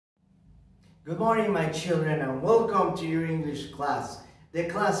Good morning, my children, and welcome to your English class, the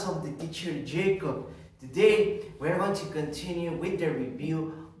class of the teacher Jacob. Today, we're going to continue with the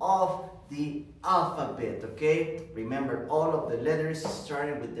review of the alphabet, okay? Remember, all of the letters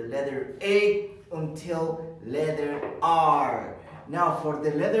starting with the letter A until letter R. Now, for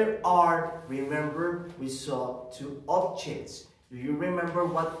the letter R, remember, we saw two objects. Do you remember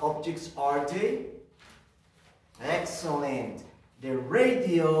what objects are they? Excellent. The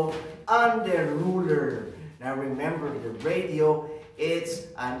radio and the ruler. Now remember, the radio is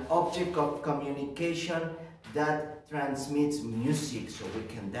an object of communication that transmits music so we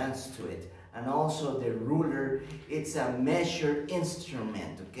can dance to it. And also the ruler, it's a measure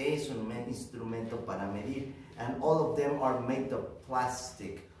instrument, okay? Es un instrumento para medir, and all of them are made of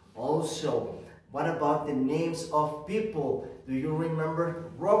plastic. Also, what about the names of people? Do you remember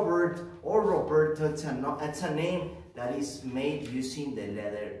Robert or Roberto? It's a name that is made using the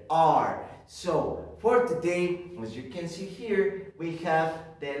letter R. So for today, as you can see here, we have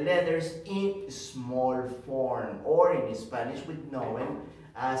the letters in small form, or in Spanish we know them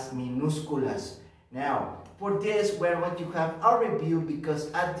as minúsculas. Now, for this, we're going to have a review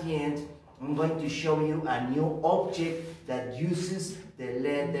because at the end, I'm going to show you a new object that uses the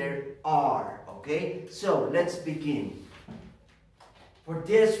letter R. Okay, so let's begin. For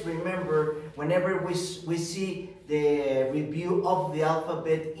this, remember, whenever we see the review of the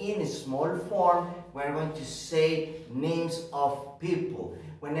alphabet in small form, we're going to say names of people.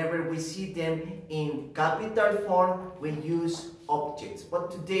 Whenever we see them in capital form, we use objects. But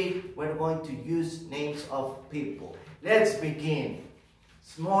today, we're going to use names of people. Let's begin.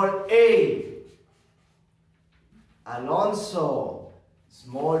 Small A, Alonso.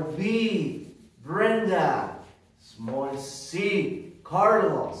 Small B, Brenda. Small C,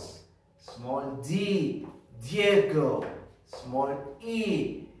 Carlos. Small D, Diego. Small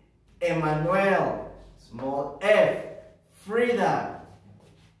E, Emmanuel. Small F, Frida.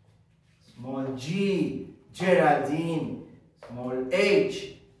 Small G, Geraldine. Small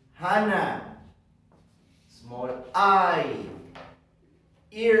H, Hannah. Small I,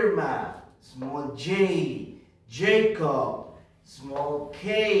 Irma. Small J, Jacob. Small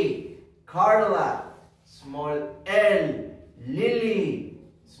K, Carla. Small L, Lily.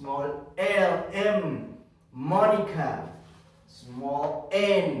 Small L, M, Monica. Small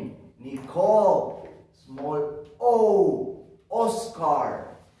N, Nicole. Small O,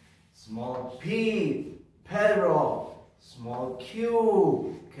 Oscar. Small P, Pedro. Small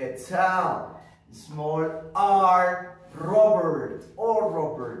Q, Quetzal. Small R, Robert, or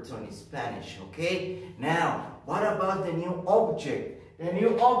Roberto in Spanish, okay? Now, what about the new object? The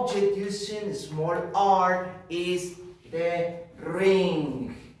new object using small r is the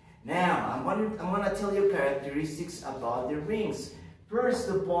ring. Now, I'm gonna tell you characteristics about the rings. First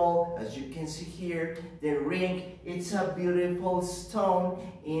of all, as you can see here, the ring, it's a beautiful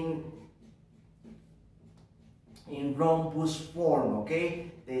stone in rhombus form,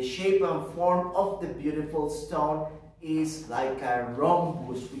 okay? The shape and form of the beautiful stone is like a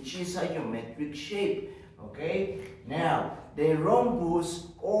rhombus, which is a geometric shape, okay? Now, the rhombus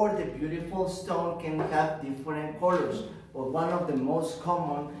or the beautiful stone can have different colors, but one of the most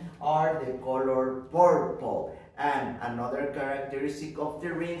common are the color purple. And another characteristic of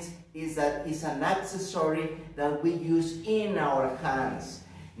the rings is that it's an accessory that we use in our hands.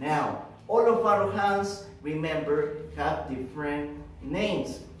 Now, all of our hands, remember, have different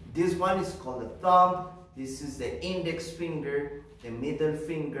names. This one is called the thumb. This is the index finger, the middle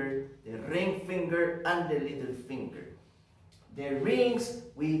finger, the ring finger, and the little finger. The rings,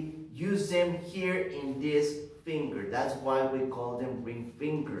 we use them here in this finger. That's why we call them ring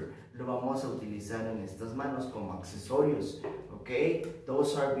finger. Lo vamos a utilizar en estas manos como accesorios. Okay?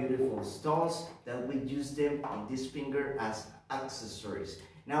 Those are beautiful stones that we use them on this finger as accessories.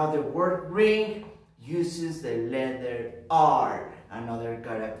 Now the word ring uses the letter R. Another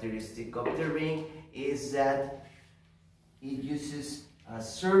characteristic of the ring is that it uses a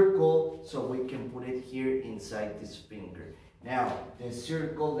circle, so we can put it here inside this finger. Now, the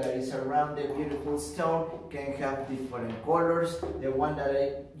circle that is around the beautiful stone can have different colors. The one that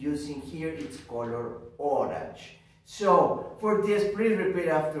I'm using here is color orange. So, for this, please repeat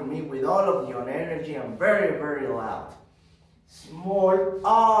after me with all of your energy and very, very loud. Small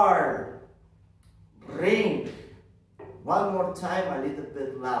R, ring. One more time, a little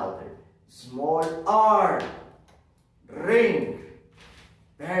bit louder. Small R, ring.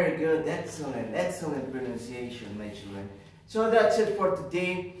 Very good, excellent, excellent pronunciation, my children. So that's it for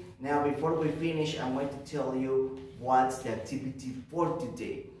today. Now, before we finish, I'm going to tell you what's the activity for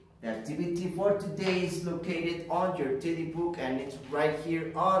today. The activity for today is located on your teddy book and it's right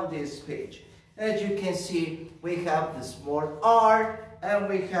here on this page. As you can see, we have the small R and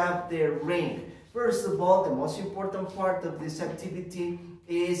we have the ring. First of all, the most important part of this activity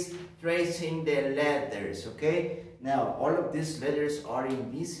is tracing the letters, okay? Now, all of these letters are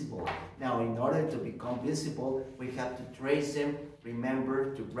invisible. Now, in order to become visible, we have to trace them.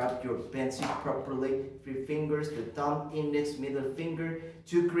 Remember to grab your pencil properly, 3 fingers, the thumb, index, middle finger,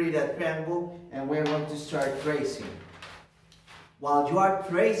 to create a triangle, and we're going to start tracing. While you are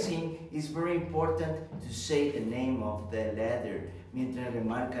tracing, it's very important to say the name of the letter. Mientras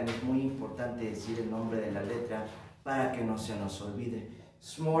remarcan, es muy importante decir el nombre de la letra para que no se nos olvide.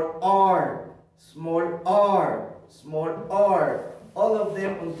 Small R, small R, small R, all of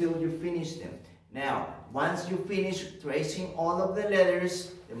them until you finish them. Now, once you finish tracing all of the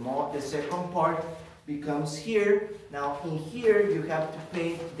letters, the second part becomes here. Now, in here, you have to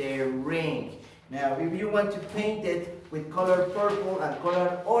paint the ring. Now, if you want to paint it with color purple and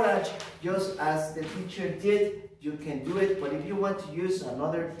color orange, just as the teacher did, you can do it. But if you want to use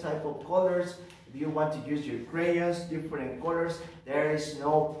another type of colors, if you want to use your crayons, different colors, there is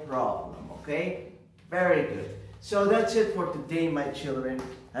no problem, okay? Very good. So that's it for today, my children.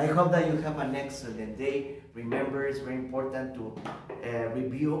 I hope that you have an excellent day. Remember, it's very important to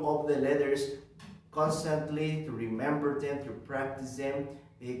review all the letters constantly, to remember them, to practice them,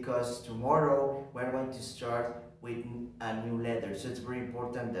 because tomorrow we're going to start with a new letter. So it's very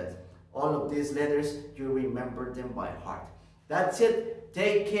important that all of these letters, you remember them by heart. That's it.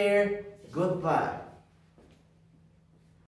 Take care. Goodbye.